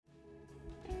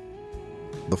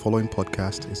The following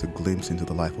podcast is a glimpse into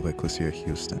the life of Ecclesia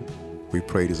Houston. We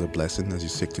pray it is a blessing as you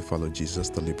seek to follow Jesus,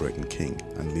 the liberating King,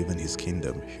 and live in His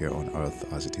kingdom here on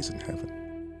earth as it is in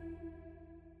heaven.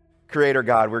 Creator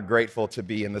God, we're grateful to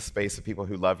be in the space of people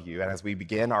who love you. And as we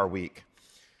begin our week,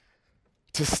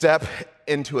 to step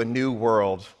into a new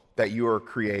world that you are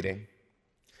creating.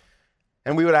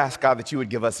 And we would ask, God, that you would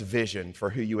give us vision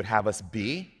for who you would have us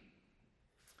be,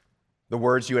 the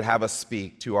words you would have us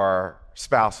speak to our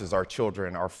spouses, our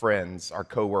children, our friends, our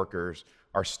coworkers,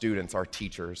 our students, our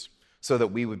teachers, so that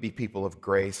we would be people of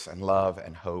grace and love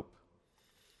and hope.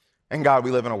 And God,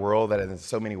 we live in a world that in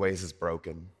so many ways is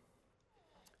broken.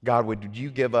 God, would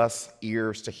you give us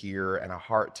ears to hear and a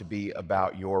heart to be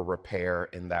about your repair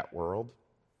in that world?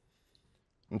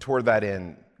 And toward that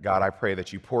end, God, I pray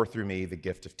that you pour through me the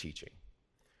gift of teaching,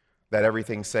 that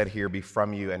everything said here be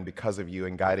from you and because of you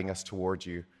and guiding us towards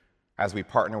you as we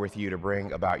partner with you to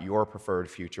bring about your preferred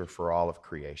future for all of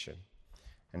creation.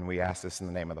 And we ask this in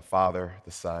the name of the Father,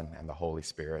 the Son, and the Holy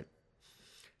Spirit.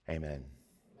 Amen.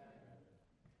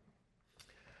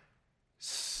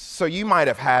 So you might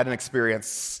have had an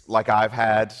experience like I've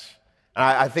had, and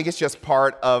I think it's just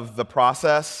part of the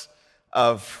process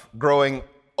of growing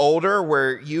older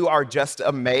where you are just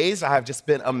amazed. I have just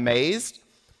been amazed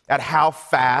at how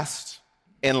fast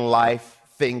in life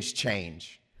things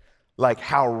change, like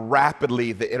how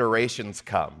rapidly the iterations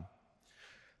come.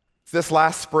 This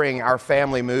last spring, our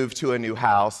family moved to a new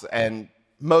house, and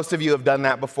most of you have done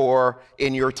that before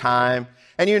in your time.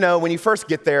 And you know, when you first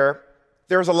get there,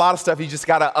 there's a lot of stuff you just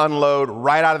got to unload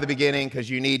right out of the beginning because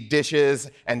you need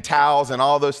dishes and towels and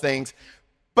all those things.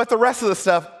 But the rest of the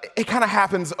stuff, it kind of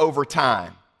happens over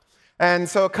time. And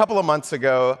so a couple of months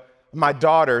ago, my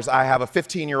daughters, I have a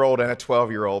 15-year-old and a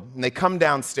 12-year-old, and they come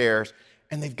downstairs,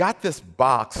 and they've got this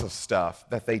box of stuff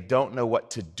that they don't know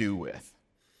what to do with.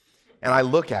 And I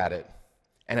look at it,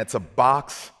 and it's a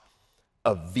box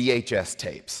of VHS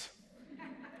tapes.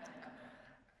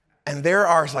 And there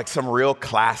are like some real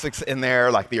classics in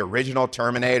there, like the original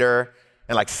Terminator,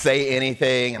 and like Say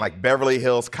Anything, and like Beverly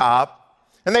Hills Cop.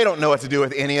 And they don't know what to do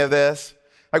with any of this.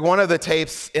 Like one of the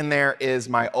tapes in there is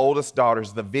the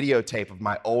videotape of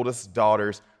my oldest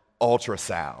daughter's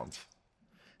ultrasound.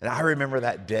 And I remember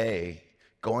that day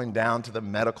going down to the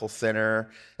medical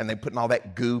center and they putting all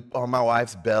that goop on my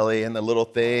wife's belly and the little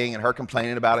thing and her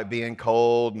complaining about it being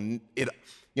cold. And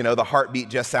the heartbeat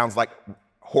just sounds like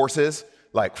horses,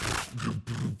 like,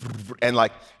 and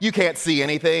like you can't see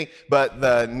anything, but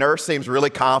the nurse seems really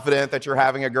confident that you're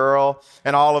having a girl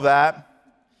and all of that.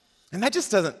 And that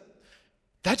just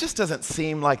doesn't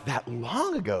seem like that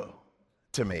long ago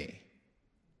to me.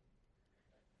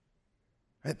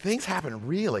 And things happen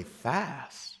really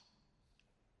fast.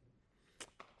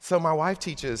 So my wife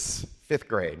teaches 5th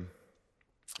grade,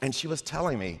 and she was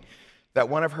telling me that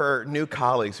one of her new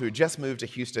colleagues who had just moved to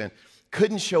Houston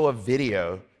couldn't show a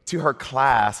video to her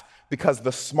class because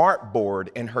the smart board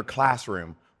in her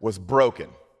classroom was broken.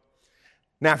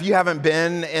 Now, if you haven't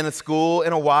been in a school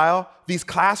in a while, these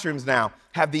classrooms now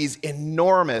have these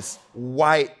enormous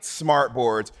white smart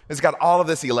boards. It's got all of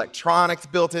this electronics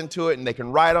built into it, and they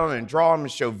can write on it and draw on them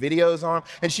and show videos on them.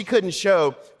 And she couldn't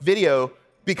show video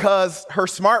because her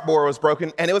smart board was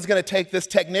broken, and it was going to take this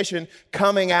technician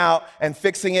coming out and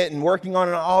fixing it and working on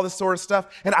it and all this sort of stuff.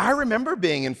 And I remember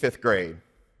being in 5th grade.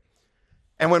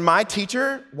 And when my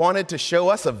teacher wanted to show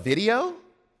us a video,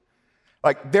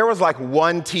 like there was like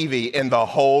one TV in the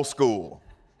whole school.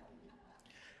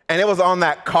 And it was on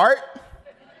that cart.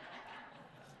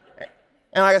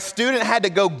 And like a student had to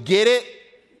go get it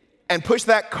and push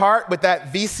that cart with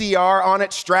that VCR on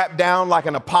it strapped down like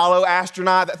an Apollo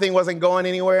astronaut. That thing wasn't going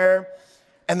anywhere.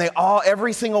 And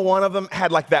every single one of them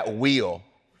had like that wheel,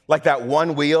 like that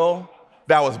one wheel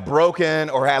that was broken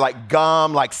or had like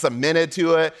gum like cemented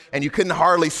to it, and you couldn't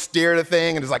hardly steer the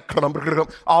thing, and it's like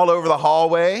all over the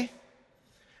hallway.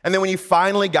 And then when you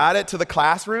finally got it to the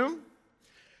classroom,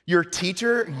 your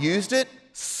teacher used it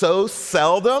so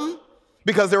seldom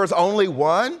because there was only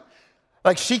one.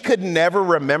 Like she could never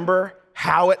remember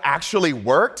how it actually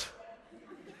worked.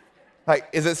 Like,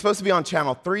 is it supposed to be on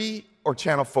channel 3 or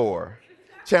channel 4?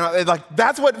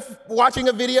 That's what watching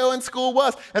a video in school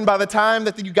was. And by the time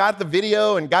that you got the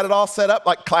video and got it all set up,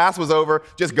 like class was over,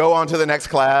 just go on to the next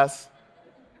class.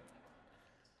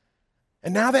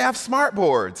 And now they have smart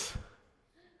boards.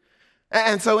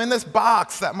 And so in this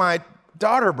box that my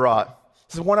daughter brought,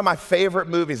 this is one of my favorite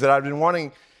movies that I've been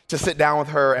wanting to sit down with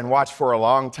her and watch for a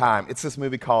long time. It's this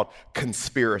movie called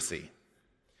Conspiracy.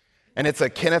 And it's a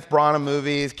Kenneth Branagh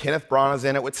movie. Kenneth Branagh's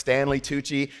in it with Stanley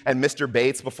Tucci and Mr.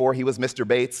 Bates before he was Mr.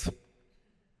 Bates.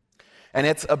 And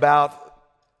it's about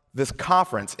this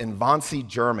conference in Wannsee,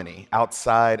 Germany,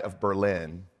 outside of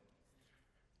Berlin,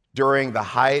 during the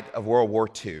height of World War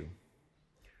II,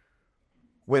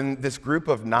 when this group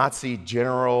of Nazi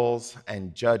generals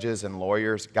and judges and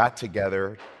lawyers got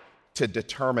together to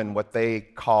determine what they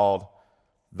called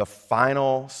the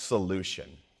final solution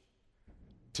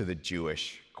to the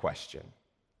Jewish question.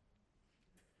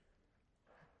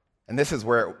 And this is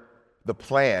where the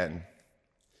plan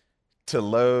to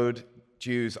load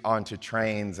Jews onto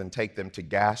trains and take them to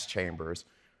gas chambers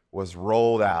was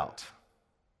rolled out.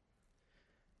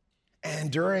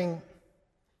 And during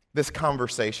this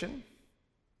conversation,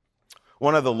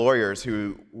 one of the lawyers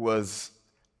who was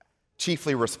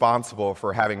chiefly responsible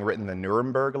for having written the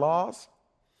Nuremberg laws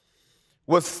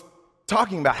was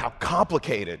talking about how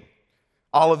complicated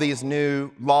all of these new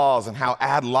laws and how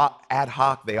ad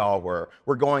hoc they all were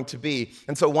going to be.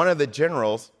 And so one of the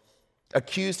generals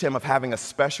accused him of having a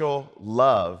special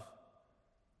love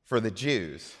for the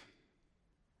Jews.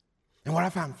 And what I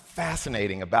found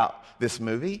fascinating about this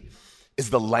movie is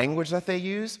the language that they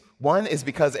use. One is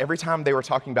because every time they were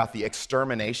talking about the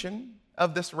extermination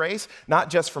of this race, not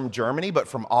just from Germany, but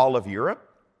from all of Europe,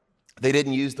 they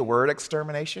didn't use the word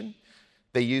extermination.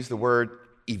 They used the word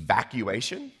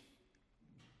evacuation.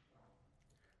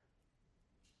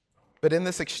 But in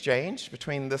this exchange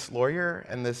between this lawyer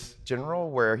and this general,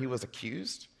 where he was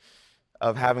accused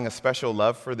of having a special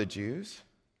love for the Jews,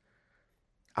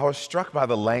 I was struck by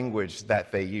the language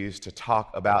that they used to talk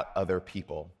about other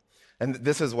people. And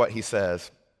this is what he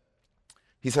says.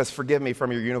 He says, "Forgive me,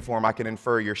 from your uniform, I can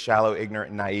infer you're shallow, ignorant,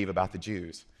 and naive about the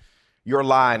Jews. Your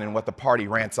line and what the party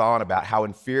rants on about how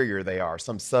inferior they are,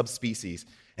 some subspecies.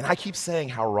 And I keep saying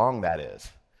how wrong that is.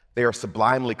 They are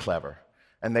sublimely clever,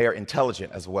 and they are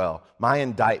intelligent as well. My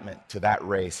indictment to that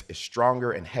race is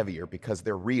stronger and heavier because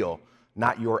they're real,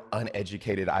 not your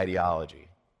uneducated ideology.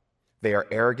 They are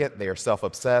arrogant, they are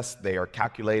self-obsessed, they are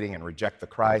calculating and reject the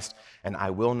Christ, and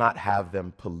I will not have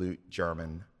them pollute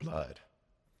German blood."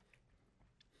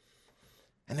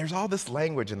 And there's all this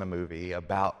language in the movie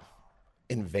about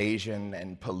invasion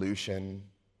and pollution,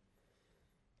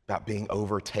 about being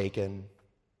overtaken.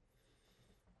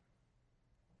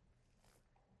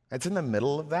 It's in the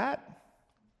middle of that,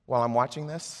 while I'm watching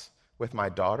this with my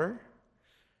daughter,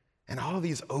 and all of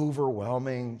these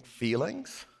overwhelming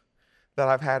feelings that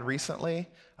I've had recently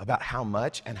about how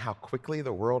much and how quickly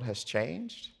the world has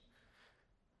changed,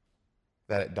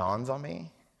 that it dawns on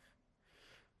me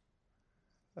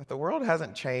that the world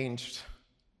hasn't changed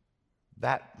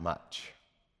that much.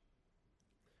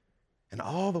 In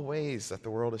all the ways that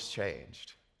the world has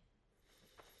changed,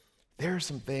 there are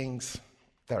some things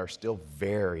that are still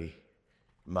very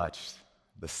much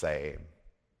the same.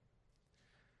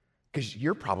 Because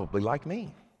you're probably like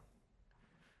me.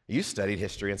 You studied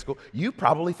history in school. You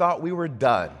probably thought we were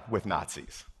done with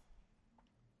Nazis.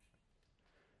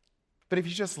 But if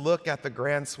you just look at the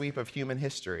grand sweep of human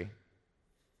history,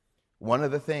 one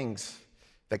of the things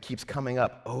that keeps coming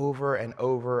up over and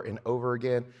over and over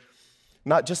again,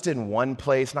 not just in one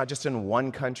place, not just in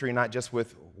one country, not just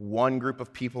with one group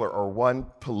of people or one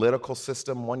political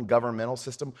system, one governmental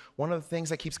system, one of the things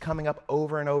that keeps coming up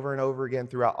over and over and over again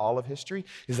throughout all of history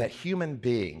is that human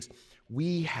beings,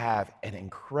 we have an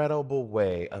incredible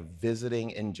way of visiting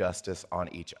injustice on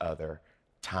each other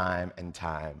time and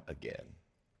time again.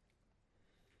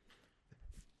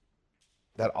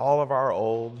 That all of our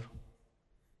old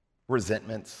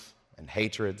resentments and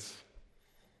hatreds,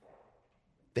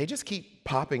 they just keep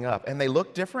popping up, and they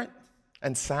look different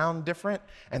and sound different,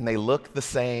 and they look the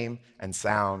same and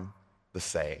sound the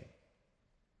same.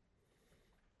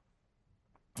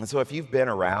 And so if you've been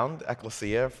around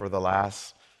Ecclesia for the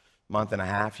last month and a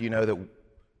half, you know that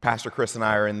Pastor Chris and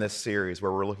I are in this series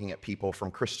where we're looking at people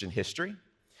from Christian history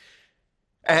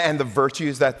and the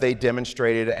virtues that they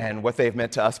demonstrated and what they've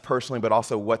meant to us personally, but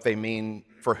also what they mean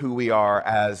for who we are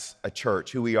as a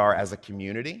church, who we are as a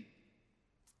community.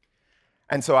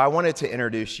 And so I wanted to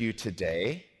introduce you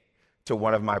today to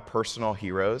one of my personal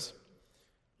heroes.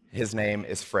 His name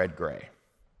is Fred Gray.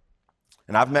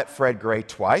 And I've met Fred Gray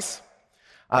twice.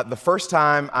 The first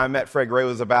time I met Fred Gray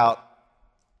was about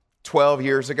 12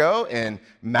 years ago in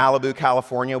Malibu,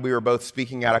 California. We were both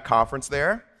speaking at a conference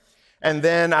there. And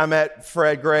then I met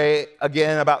Fred Gray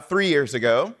again about 3 years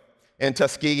ago in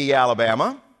Tuskegee,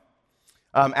 Alabama,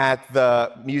 at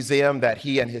the museum that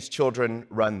he and his children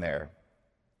run there.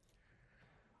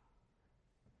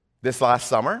 This last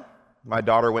summer, my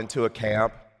daughter went to a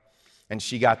camp, and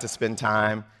she got to spend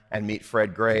time and meet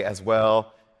Fred Gray as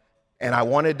well. And I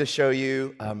wanted to show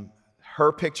you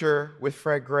her picture with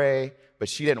Fred Gray, but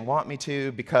she didn't want me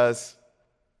to because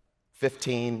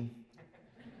 15.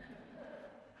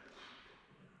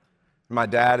 My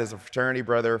dad is a fraternity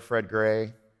brother of Fred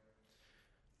Gray.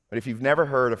 But if you've never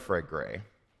heard of Fred Gray,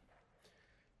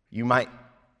 you might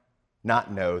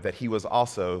not know that he was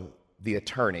also the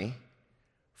attorney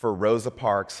for Rosa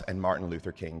Parks and Martin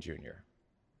Luther King Jr.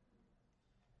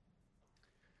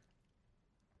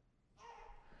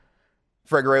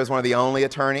 Fred Gray was one of the only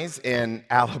attorneys in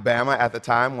Alabama at the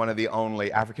time, one of the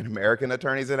only African American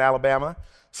attorneys in Alabama.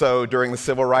 So during the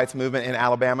civil rights movement in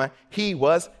Alabama, he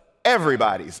was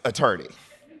everybody's attorney.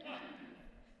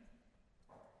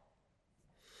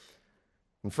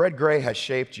 And Fred Gray has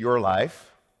shaped your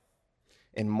life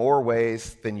in more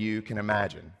ways than you can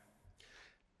imagine.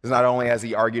 Because not only has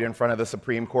he argued in front of the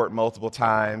Supreme Court multiple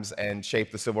times and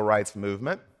shaped the civil rights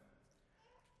movement,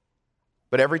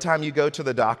 but every time you go to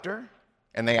the doctor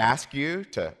and they ask you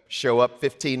to show up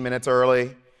 15 minutes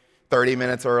early, 30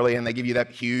 minutes early, and they give you that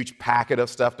huge packet of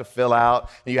stuff to fill out,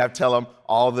 and you have to tell them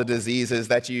all the diseases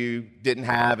that you didn't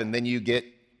have, and then you get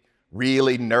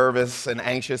really nervous and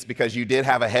anxious because you did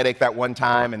have a headache that one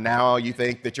time, and now you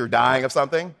think that you're dying of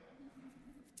something.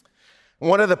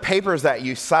 One of the papers that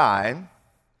you sign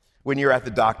when you're at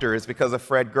the doctor is because of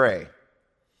Fred Gray,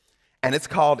 and it's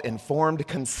called informed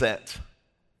consent,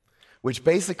 which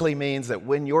basically means that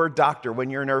when your doctor,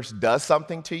 when your nurse does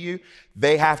something to you,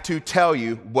 they have to tell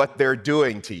you what they're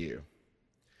doing to you.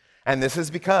 And this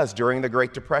is because during the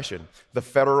Great Depression, the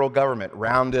federal government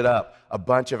rounded up a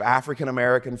bunch of African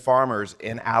American farmers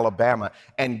in Alabama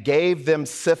and gave them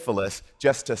syphilis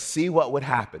just to see what would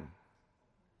happen.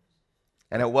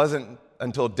 And it wasn't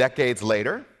until decades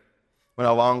later when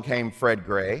along came Fred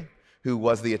Gray, who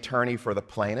was the attorney for the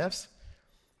plaintiffs.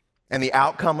 And the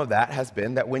outcome of that has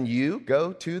been that when you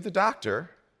go to the doctors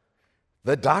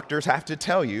have to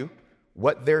tell you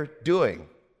what they're doing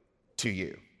to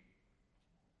you.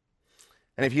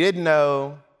 And if you didn't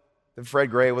know that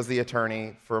Fred Gray was the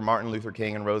attorney for Martin Luther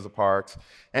King and Rosa Parks,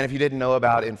 and if you didn't know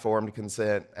about informed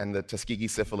consent and the Tuskegee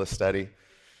syphilis study,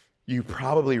 you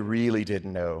probably really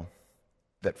didn't know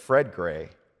that Fred Gray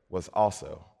was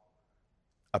also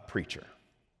a preacher.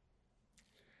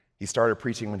 He started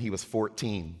preaching when he was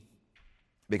 14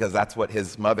 because that's what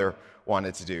his mother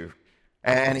wanted to do.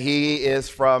 And he is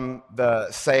from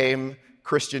the same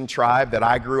Christian tribe that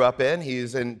I grew up in.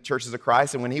 He's in Churches of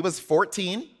Christ. And when he was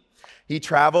 14, he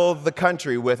traveled the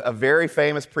country with a very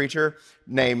famous preacher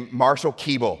named Marshall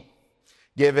Keeble,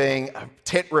 giving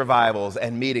tent revivals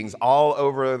and meetings all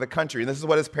over the country. And this is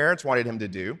what his parents wanted him to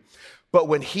do. But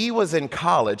when he was in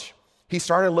college, he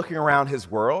started looking around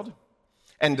his world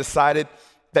and decided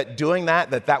that doing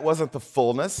that wasn't the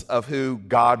fullness of who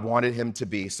God wanted him to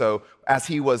be. So as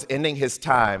he was ending his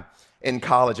time in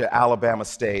college at Alabama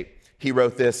State, he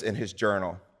wrote this in his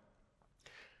journal.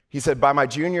 He said, "By my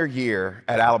junior year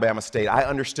at Alabama State, I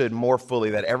understood more fully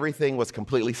that everything was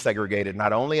completely segregated,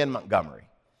 not only in Montgomery,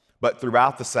 but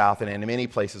throughout the South and in many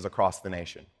places across the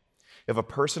nation. If a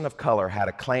person of color had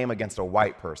a claim against a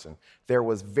white person, there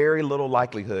was very little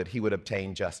likelihood he would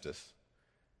obtain justice.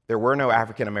 There were no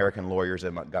African American lawyers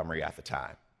in Montgomery at the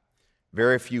time.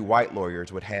 Very few white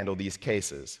lawyers would handle these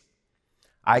cases.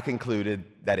 I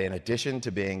concluded that in addition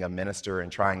to being a minister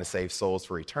and trying to save souls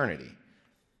for eternity,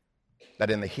 that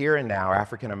in the here and now,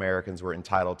 African Americans were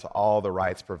entitled to all the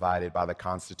rights provided by the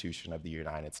Constitution of the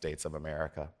United States of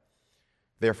America.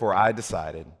 Therefore, I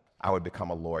decided I would become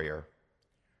a lawyer.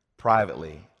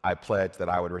 Privately, I pledged that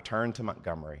I would return to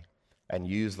Montgomery and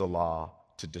use the law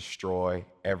to destroy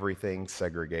everything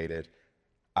segregated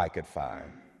I could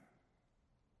find."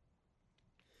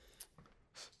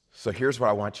 So here's what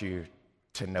I want you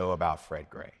to know about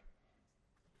Fred Gray.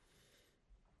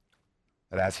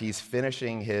 That as he's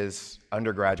finishing his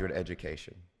undergraduate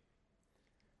education,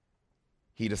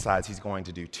 he decides he's going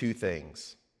to do two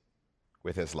things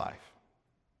with his life.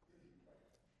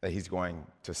 That he's going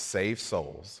to save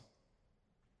souls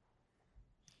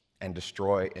and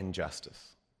destroy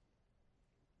injustice.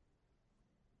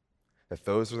 That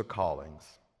those are the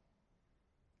callings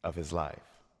of his life.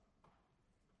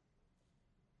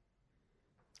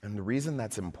 And the reason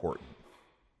that's important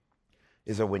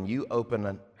is that when you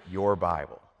open your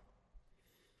Bible,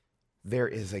 there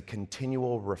is a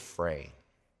continual refrain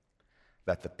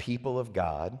that the people of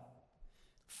God,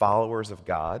 followers of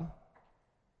God,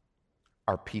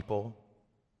 are people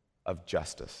of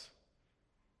justice.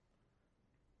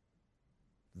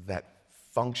 That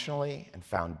functionally and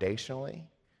foundationally,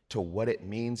 to what it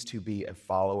means to be a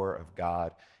follower of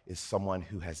God is someone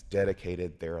who has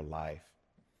dedicated their life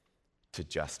to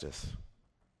justice.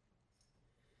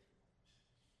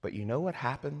 But you know what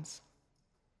happens?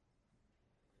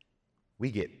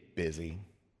 We get busy.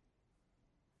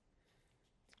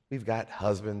 We've got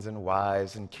husbands and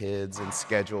wives and kids and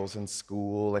schedules and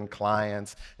school and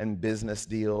clients and business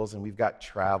deals, and we've got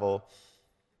travel.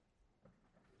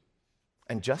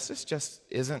 And justice just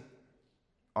isn't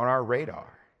on our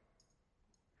radar.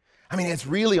 I mean, it's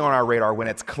really on our radar when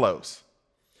it's close.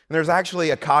 And there's actually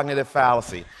a cognitive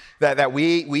fallacy that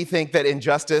we think that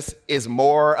injustice is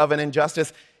more of an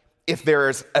injustice if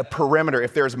there's a perimeter,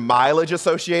 if there's mileage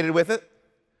associated with it.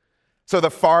 So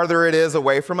the farther it is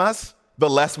away from us, the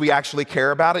less we actually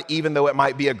care about it, even though it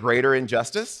might be a greater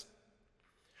injustice.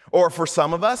 Or for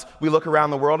some of us, we look around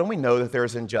the world and we know that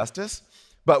there's injustice,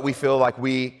 but we feel like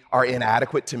we are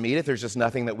inadequate to meet it. There's just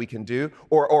nothing that we can do.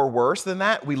 Or worse than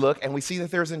that, we look and we see that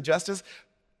there's injustice,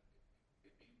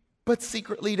 but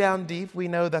secretly down deep, we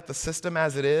know that the system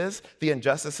as it is, the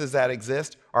injustices that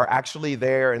exist are actually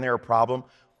there and they're a problem.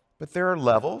 But there are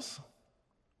levels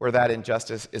where that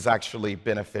injustice is actually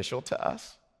beneficial to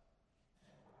us.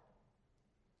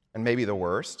 And maybe the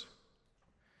worst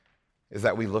is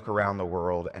that we look around the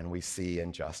world and we see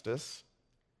injustice.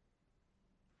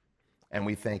 And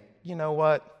we think, you know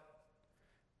what?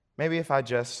 Maybe if I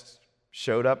just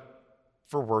showed up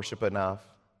for worship enough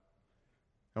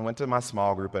and went to my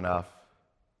small group enough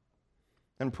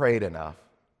and prayed enough,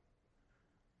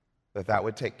 that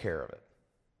would take care of it.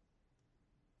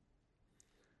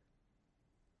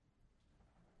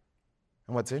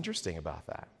 And what's interesting about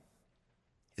that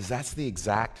is that's the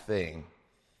exact thing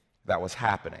that was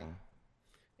happening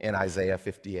in Isaiah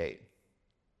 58.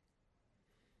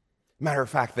 Matter of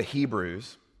fact, the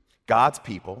Hebrews, God's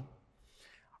people,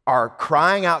 are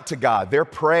crying out to God. They're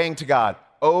praying to God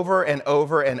over and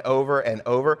over and over and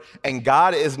over, and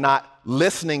God is not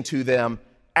listening to them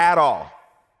at all.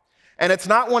 And it's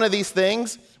not one of these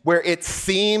things where it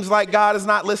seems like God is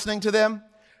not listening to them.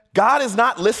 God is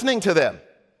not listening to them.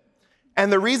 And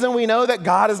the reason we know that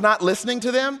God is not listening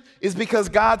to them is because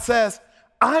God says,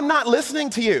 I'm not listening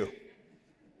to you.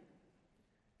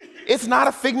 It's not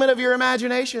a figment of your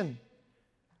imagination.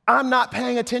 I'm not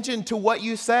paying attention to what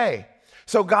you say.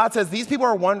 So God says, these people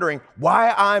are wondering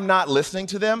why I'm not listening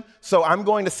to them, so I'm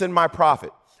going to send my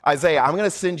prophet. Isaiah, I'm going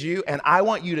to send you, and I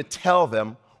want you to tell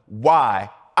them why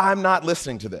I'm not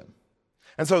listening to them.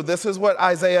 And so this is what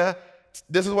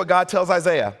God tells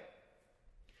Isaiah.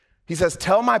 He says,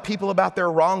 tell my people about their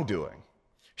wrongdoing.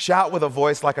 Shout with a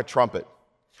voice like a trumpet.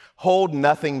 Hold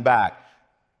nothing back.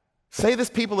 Say this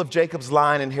people of Jacob's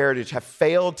line and heritage have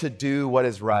failed to do what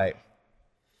is right.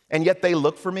 And yet they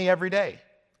look for me every day.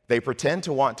 They pretend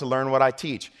to want to learn what I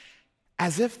teach,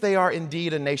 as if they are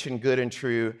indeed a nation good and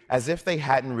true, as if they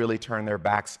hadn't really turned their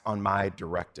backs on my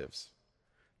directives.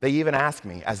 They even ask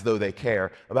me, as though they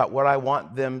care, about what I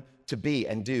want them to be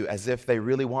and do, as if they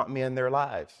really want me in their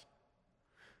lives.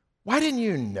 Why didn't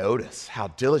you notice how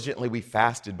diligently we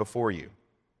fasted before you?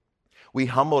 We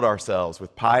humbled ourselves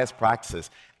with pious practices,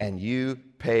 and you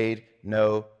paid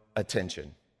no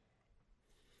attention.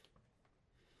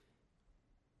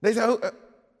 They say,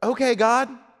 okay, God,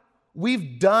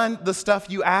 we've done the stuff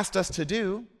you asked us to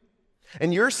do,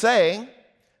 and you're saying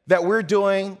that we're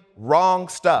doing wrong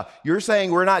stuff. You're saying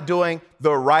we're not doing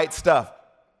the right stuff.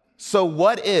 So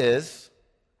what is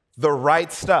the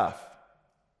right stuff?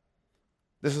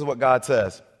 This is what God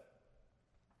says.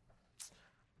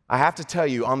 I have to tell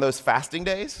you, on those fasting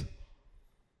days,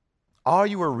 all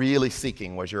you were really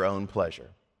seeking was your own pleasure.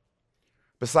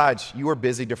 Besides, you were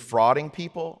busy defrauding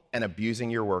people and abusing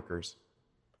your workers.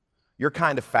 Your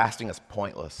kind of fasting is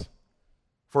pointless,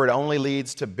 for it only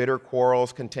leads to bitter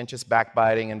quarrels, contentious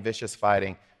backbiting, and vicious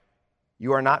fighting.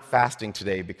 You are not fasting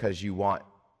today because you want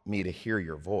me to hear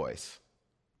your voice.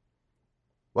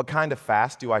 What kind of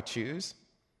fast do I choose?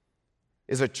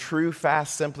 Is a true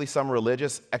fast simply some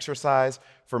religious exercise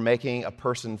for making a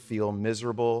person feel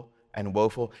miserable and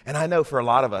woeful? And I know for a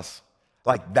lot of us,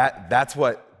 like that's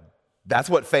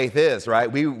what faith is, right?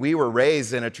 We were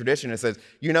raised in a tradition that says,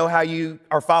 you know how you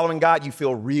are following God, you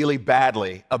feel really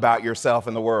badly about yourself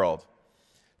and the world.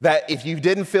 That if you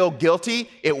didn't feel guilty,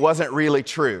 it wasn't really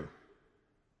true.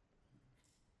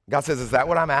 God says, is that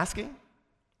what I'm asking?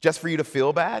 Just for you to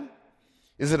feel bad?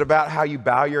 Is it about how you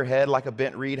bow your head like a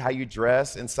bent reed, how you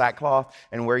dress in sackcloth,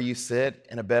 and where you sit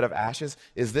in a bed of ashes?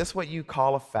 Is this what you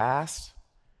call a fast?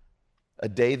 A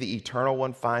day the Eternal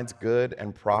One finds good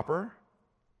and proper?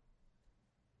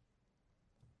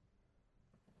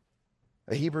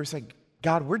 The Hebrews say,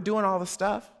 God, we're doing all this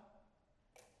stuff.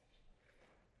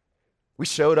 We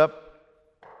showed up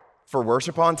for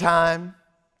worship on time.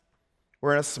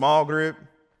 We're in a small group.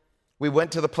 We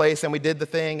went to the place and we did the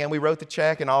thing and we wrote the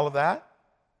check and all of that.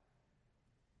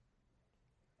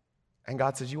 And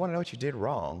God says, you want to know what you did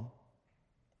wrong?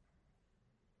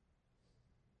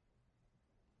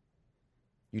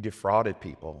 You defrauded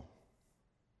people.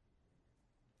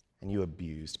 And you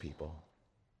abused people.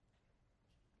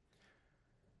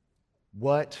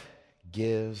 What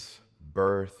gives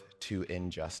birth to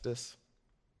injustice?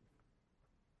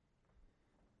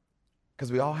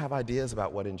 Because we all have ideas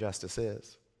about what injustice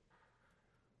is.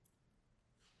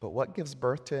 But what gives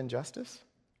birth to injustice?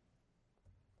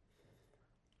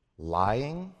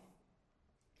 Lying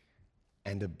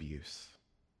and abuse.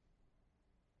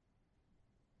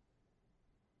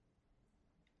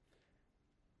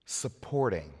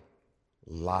 Supporting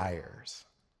liars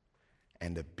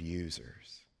and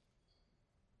abusers.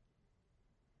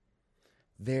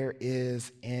 There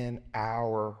is in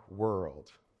our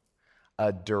world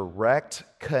a direct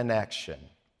connection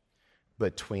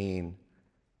between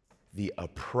the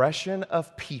oppression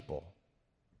of people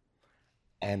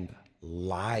and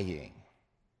lying.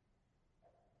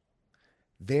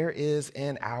 There is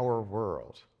in our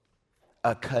world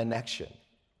a connection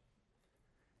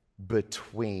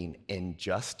between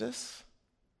injustice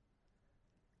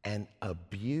and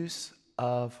abuse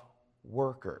of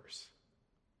workers.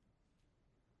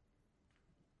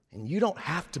 And you don't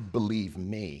have to believe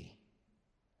me.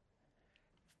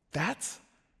 That's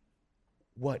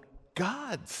what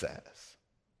God says.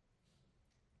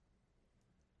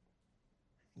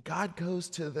 God goes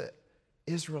to the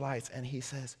Israelites and he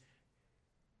says,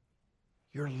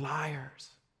 you're liars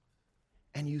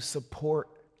and you support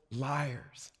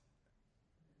liars.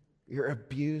 You're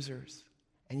abusers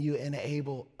and you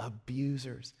enable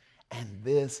abusers. And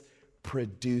this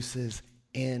produces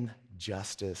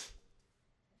injustice.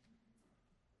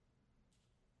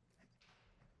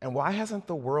 And why hasn't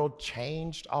the world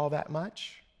changed all that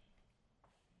much?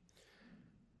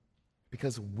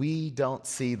 Because we don't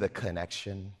see the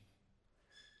connection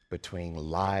between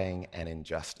lying and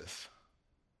injustice.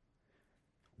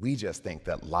 We just think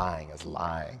that lying is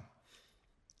lying,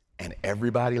 and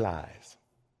everybody lies.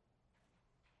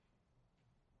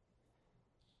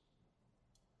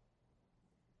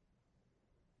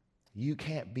 You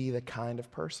can't be the kind of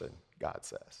person, God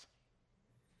says,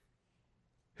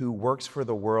 who works for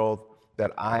the world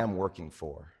that I am working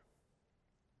for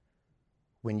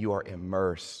when you are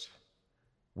immersed,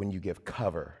 when you give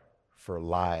cover for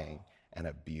lying and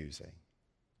abusing.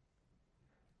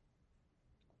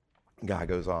 God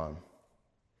goes on.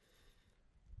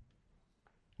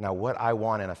 Now, what I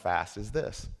want in a fast is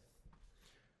this: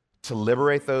 to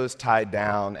liberate those tied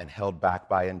down and held back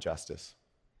by injustice,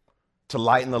 to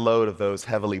lighten the load of those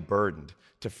heavily burdened,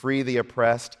 to free the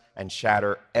oppressed and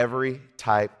shatter every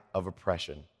type of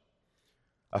oppression.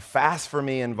 A fast for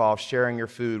me involves sharing your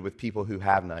food with people who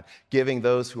have none, giving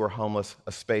those who are homeless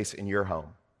a space in your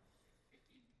home,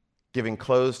 giving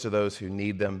clothes to those who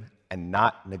need them, and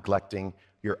not neglecting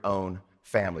your own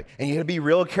family. And you got to be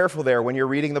real careful there when you're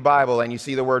reading the Bible and you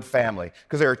see the word family,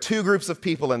 because there are two groups of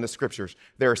people in the scriptures.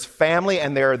 There's family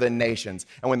and there are the nations.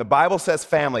 And when the Bible says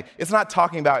family, it's not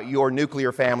talking about your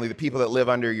nuclear family, the people that live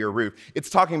under your roof. It's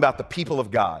talking about the people of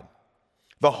God,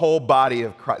 the whole body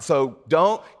of Christ. So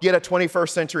don't get a 21st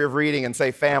century of reading and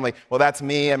say family. Well, that's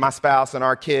me and my spouse and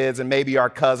our kids and maybe our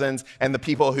cousins and the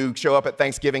people who show up at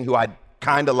Thanksgiving who I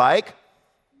kind of like.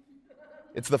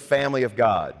 It's the family of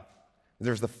God.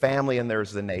 There's the family and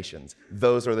there's the nations.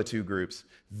 Those are the two groups.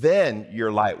 Then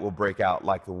your light will break out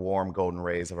like the warm golden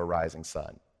rays of a rising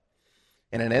sun.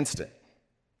 In an instant,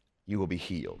 you will be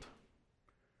healed.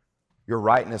 Your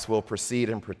rightness will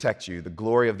precede and protect you. The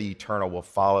glory of the eternal will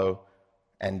follow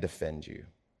and defend you.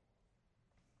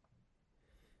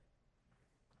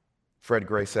 Fred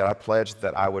Gray said, I pledged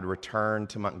that I would return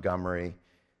to Montgomery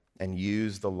and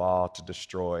use the law to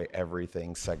destroy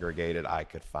everything segregated I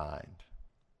could find.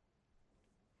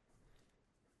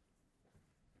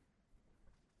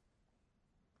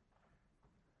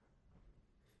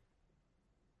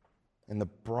 In the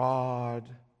broad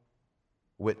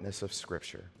witness of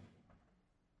Scripture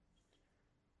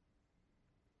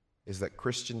is that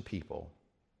Christian people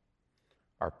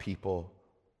are people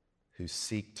who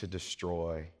seek to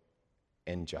destroy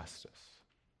injustice.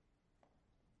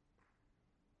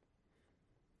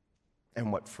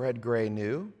 And what Fred Gray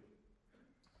knew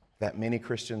that many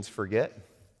Christians forget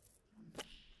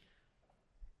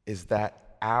is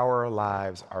that our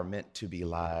lives are meant to be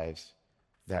lives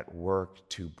that work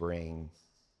to bring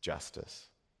justice.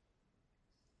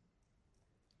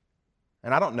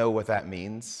 And I don't know what that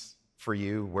means for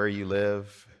you, where you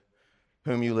live,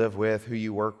 whom you live with, who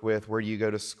you work with, where you go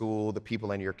to school, the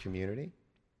people in your community.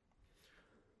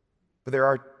 But there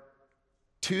are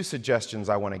two suggestions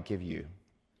I want to give you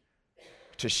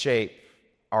to shape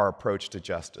our approach to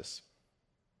justice.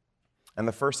 And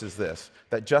the first is this,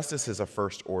 that justice is a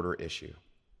first-order issue.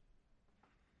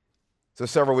 So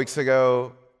several weeks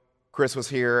ago, Chris was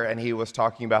here and he was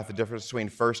talking about the difference between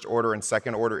first order and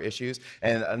second order issues.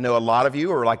 And I know a lot of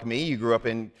you are like me, you grew up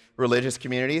in religious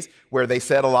communities where they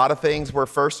said a lot of things were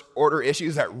first order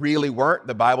issues that really weren't.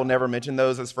 The Bible never mentioned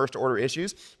those as first order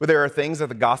issues. But there are things that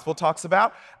the gospel talks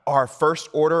about are first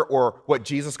order, or what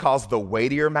Jesus calls the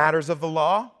weightier matters of the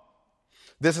law.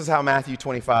 This is how Matthew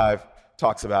 25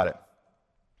 talks about it.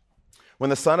 When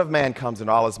the Son of Man comes in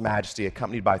all his majesty,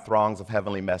 accompanied by throngs of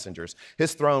heavenly messengers,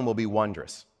 his throne will be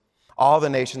wondrous. All the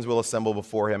nations will assemble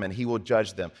before him, and he will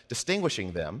judge them,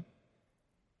 distinguishing them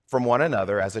from one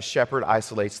another as a shepherd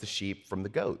isolates the sheep from the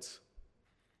goats.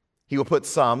 He will put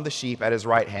some, the sheep, at his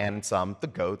right hand, and some, the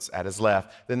goats, at his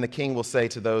left. Then the king will say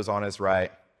to those on his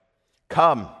right,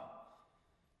 "Come,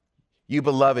 you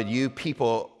beloved, you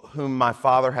people whom my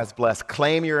Father has blessed,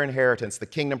 claim your inheritance, the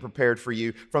kingdom prepared for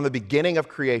you from the beginning of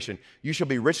creation. You shall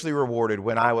be richly rewarded.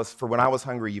 When I was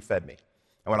hungry, you fed me.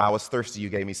 And when I was thirsty, you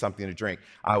gave me something to drink.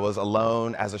 I was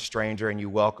alone as a stranger, and you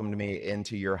welcomed me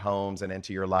into your homes and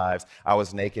into your lives. I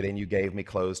was naked, and you gave me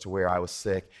clothes to wear. I was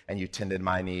sick, and you tended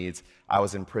my needs. I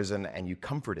was in prison, and you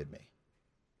comforted me."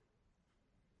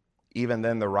 Even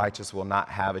then, the righteous will not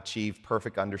have achieved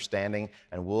perfect understanding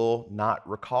and will not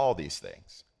recall these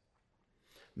things.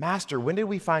 "Master, when did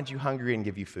we find you hungry and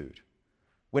give you food?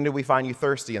 When did we find you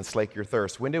thirsty and slake your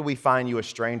thirst? When did we find you a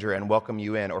stranger and welcome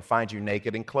you in, or find you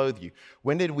naked and clothe you?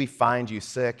 When did we find you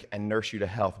sick and nurse you to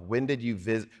health? When did we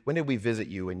visit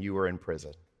you when you were in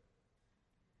prison?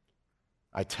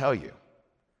 I tell you,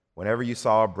 whenever you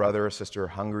saw a brother or sister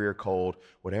hungry or cold,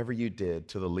 whatever you did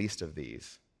to the least of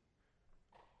these,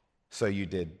 so you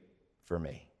did for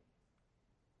me."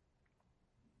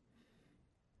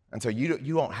 And so you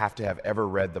don't have to have ever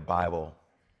read the Bible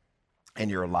in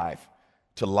your life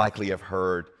to likely have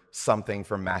heard something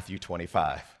from Matthew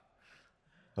 25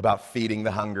 about feeding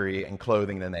the hungry and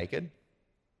clothing the naked.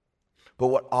 But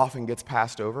what often gets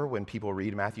passed over when people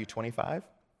read Matthew 25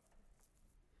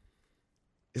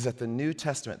 is that the New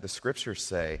Testament, the scriptures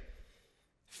say,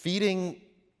 feeding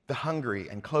the hungry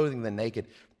and clothing the naked,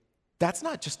 that's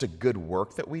not just a good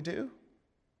work that we do.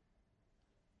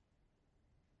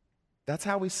 That's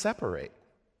how we separate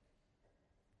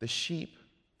the sheep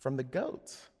from the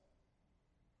goats.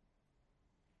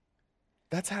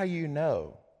 That's how you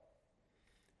know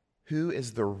who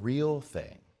is the real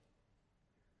thing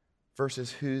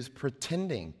versus who's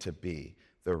pretending to be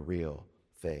the real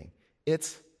thing.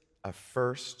 It's a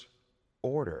first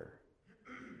order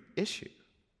issue.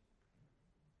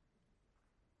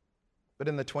 But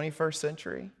in the 21st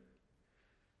century,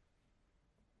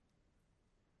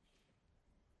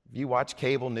 if you watch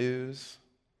cable news,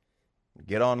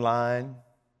 get online,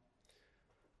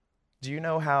 do you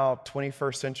know how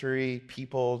 21st century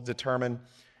people determine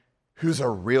who's a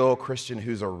real Christian,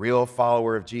 who's a real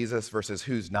follower of Jesus versus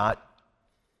who's not?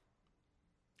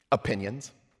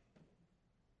 Opinions.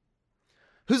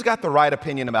 Who's got the right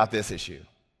opinion about this issue?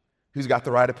 Who's got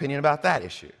the right opinion about that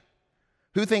issue?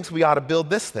 Who thinks we ought to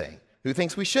build this thing? Who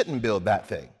thinks we shouldn't build that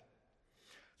thing?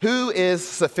 Who is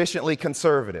sufficiently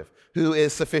conservative? Who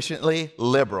is sufficiently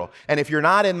liberal? And if you're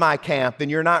not in my camp, then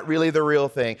you're not really the real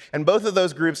thing. And both of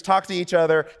those groups talk to each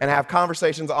other and have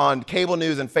conversations on cable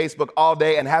news and Facebook all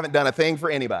day and haven't done a thing for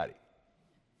anybody.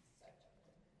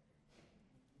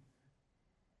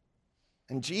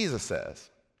 And Jesus says,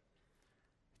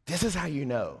 this is how you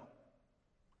know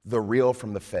the real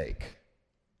from the fake.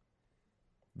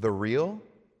 The real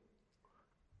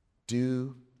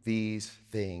do these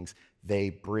things. They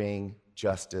bring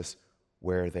justice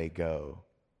where they go.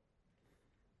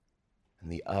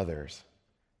 And the others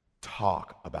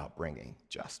talk about bringing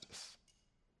justice.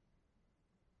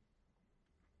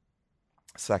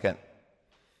 Second,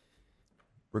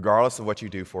 regardless of what you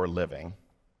do for a living,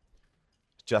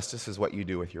 justice is what you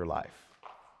do with your life.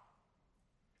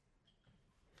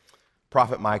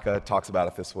 Prophet Micah talks about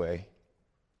it this way.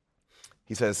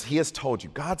 He says, He has told you,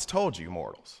 God's told you,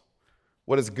 mortals,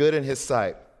 what is good in His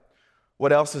sight.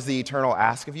 What else does the Eternal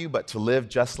ask of you but to live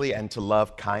justly and to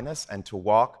love kindness and to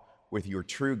walk with your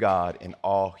true God in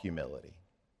all humility?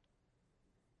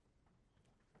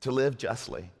 To live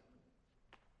justly.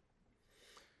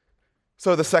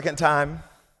 So the second time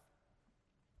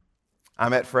I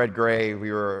met Fred Gray,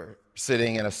 we were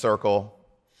sitting in a circle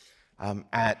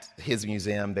at his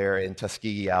museum there in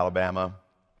Tuskegee, Alabama,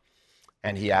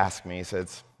 and he asked me, he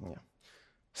said,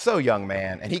 "So young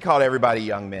man," and he called everybody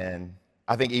young men.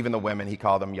 I think even the women, he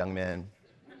called them young men.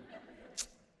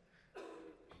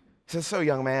 He says, "So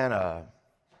young man,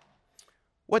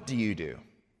 what do you do?"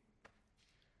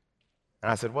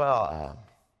 And I said, "Well,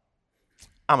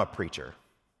 I'm a preacher."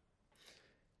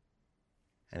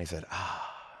 And he said,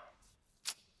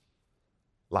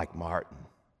 like Martin.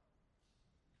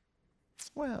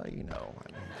 Well, you know.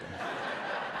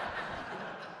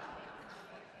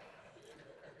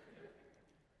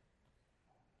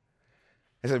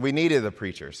 He said, we needed the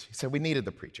preachers. He said, we needed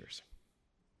the preachers.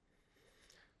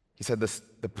 He said,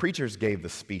 the preachers gave the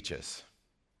speeches,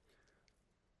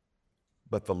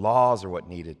 but the laws are what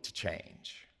needed to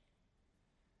change.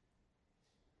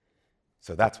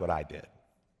 So that's what I did.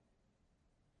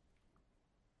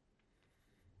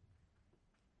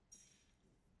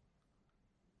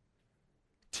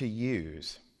 To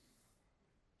use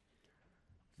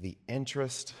the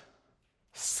interest,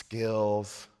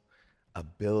 skills,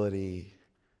 ability,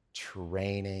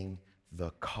 training,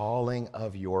 the calling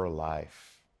of your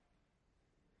life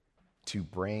to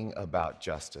bring about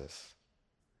justice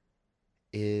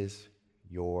is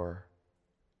your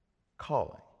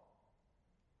calling.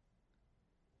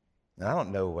 And I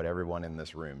don't know what everyone in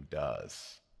this room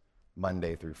does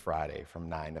Monday through Friday from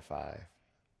 9 to 5.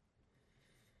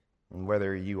 And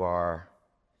whether you are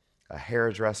a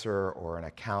hairdresser or an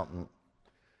accountant,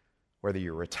 whether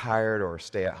you're retired or a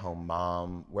stay-at-home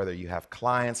mom, whether you have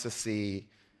clients to see,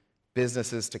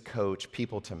 businesses to coach,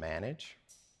 people to manage,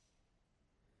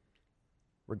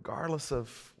 regardless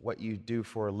of what you do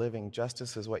for a living,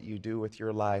 justice is what you do with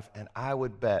your life. And I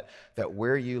would bet that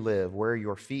where you live, where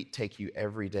your feet take you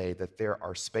every day, that there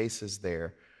are spaces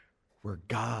there where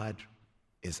God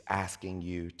is asking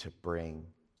you to bring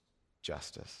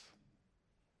justice.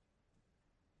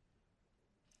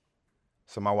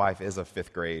 So my wife is a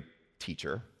 5th grade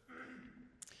teacher.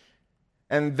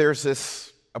 And there's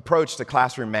this approach to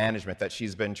classroom management that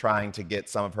she's been trying to get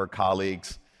some of her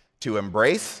colleagues to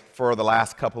embrace for the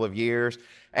last couple of years.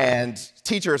 And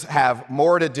teachers have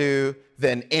more to do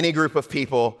than any group of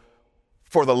people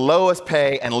for the lowest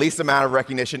pay and least amount of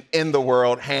recognition in the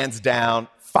world, hands down.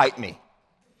 Fight me.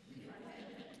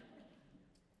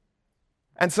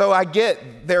 And so I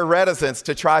get their reticence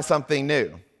to try something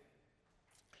new.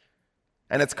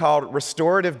 And it's called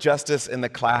restorative justice in the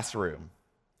classroom.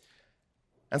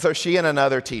 And so she and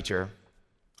another teacher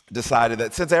decided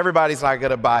that since everybody's not going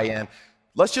to buy in,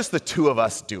 let's just the two of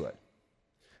us do it.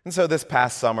 And so this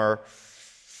past summer,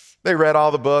 they read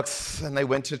all the books and they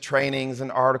went to trainings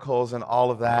and articles and all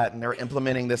of that, and they're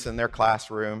implementing this in their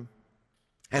classroom.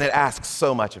 And it asks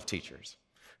so much of teachers.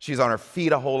 She's on her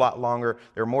feet a whole lot longer.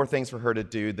 There are more things for her to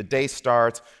do. The day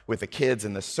starts with the kids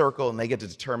in the circle, and they get to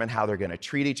determine how they're going to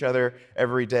treat each other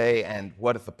every day and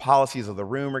what if the policies of the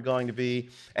room are going to be.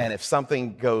 And if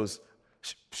something goes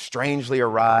strangely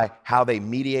awry, how they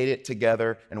mediate it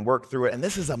together and work through it. And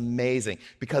this is amazing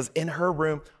because in her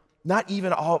room, not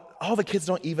even all the kids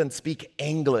don't even speak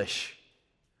English.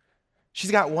 She's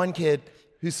got one kid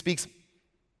who speaks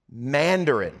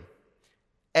Mandarin.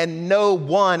 And no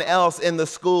one else in the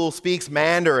school speaks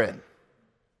Mandarin.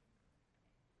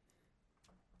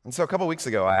 And so a couple weeks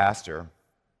ago, I asked her,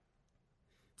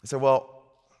 I said, well,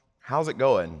 how's it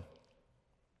going?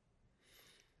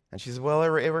 And she said, well, it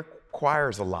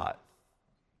requires a lot.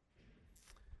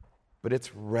 But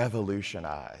it's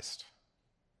revolutionized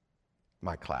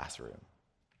my classroom.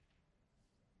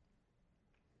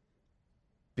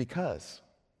 Because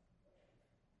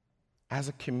as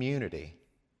a community,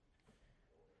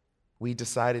 we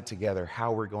decided together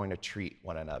how we're going to treat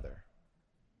one another.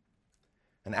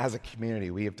 And as a community,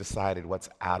 we have decided what's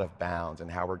out of bounds and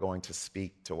how we're going to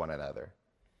speak to one another.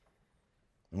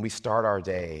 And we start our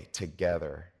day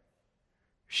together,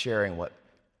 sharing what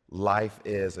life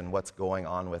is and what's going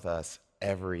on with us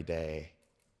every day.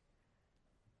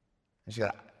 And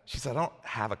she said, I don't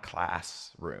have a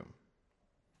classroom.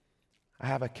 I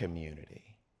have a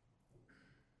community.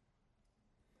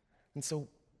 And so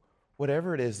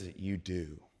whatever it is that you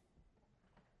do,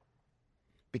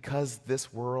 because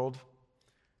this world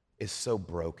is so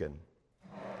broken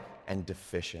and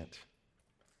deficient,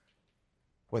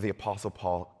 what the Apostle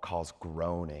Paul calls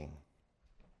groaning,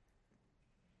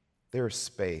 there is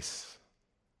space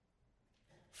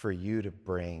for you to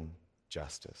bring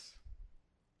justice.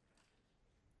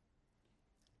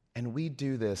 And we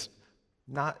do this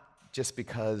not just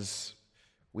because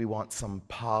we want some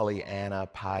Pollyanna,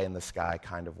 pie in the sky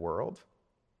kind of world,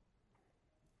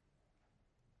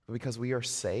 but because we are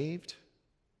saved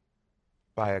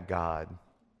by a God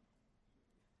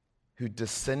who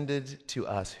descended to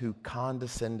us, who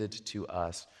condescended to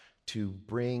us to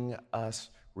bring us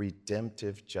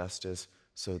redemptive justice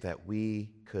so that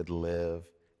we could live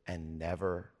and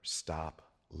never stop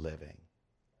living.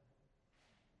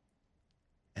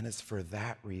 And it's for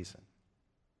that reason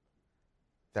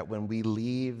that when we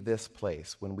leave this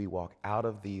place, when we walk out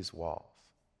of these walls,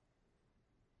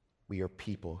 we are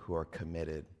people who are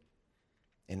committed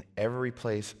in every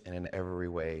place and in every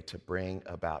way to bring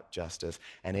about justice.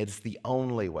 And it's the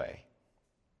only way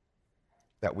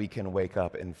that we can wake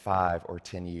up in 5 or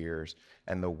 10 years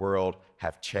and the world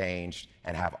have changed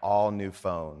and have all new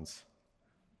phones.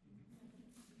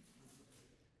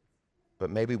 But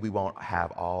maybe we won't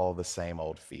have all the same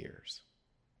old fears.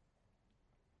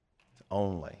 It's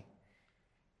only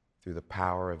through the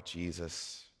power of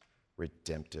Jesus'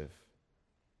 redemptive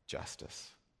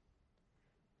justice.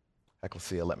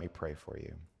 Ecclesia, let me pray for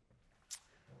you.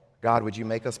 God, would you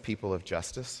make us people of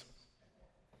justice?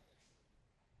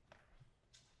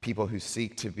 People who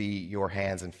seek to be your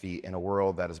hands and feet in a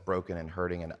world that is broken and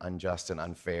hurting and unjust and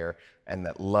unfair and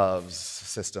that loves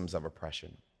systems of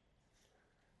oppression.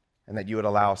 And that you would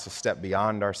allow us to step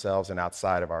beyond ourselves and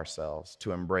outside of ourselves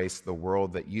to embrace the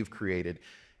world that you've created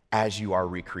as you are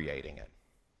recreating it.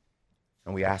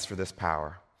 And we ask for this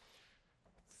power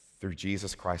through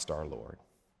Jesus Christ our Lord.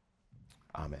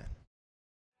 Amen.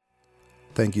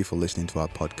 Thank you for listening to our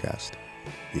podcast.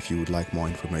 If you would like more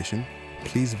information,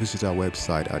 please visit our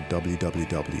website at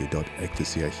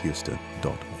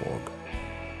www.ecclesiahouston.org.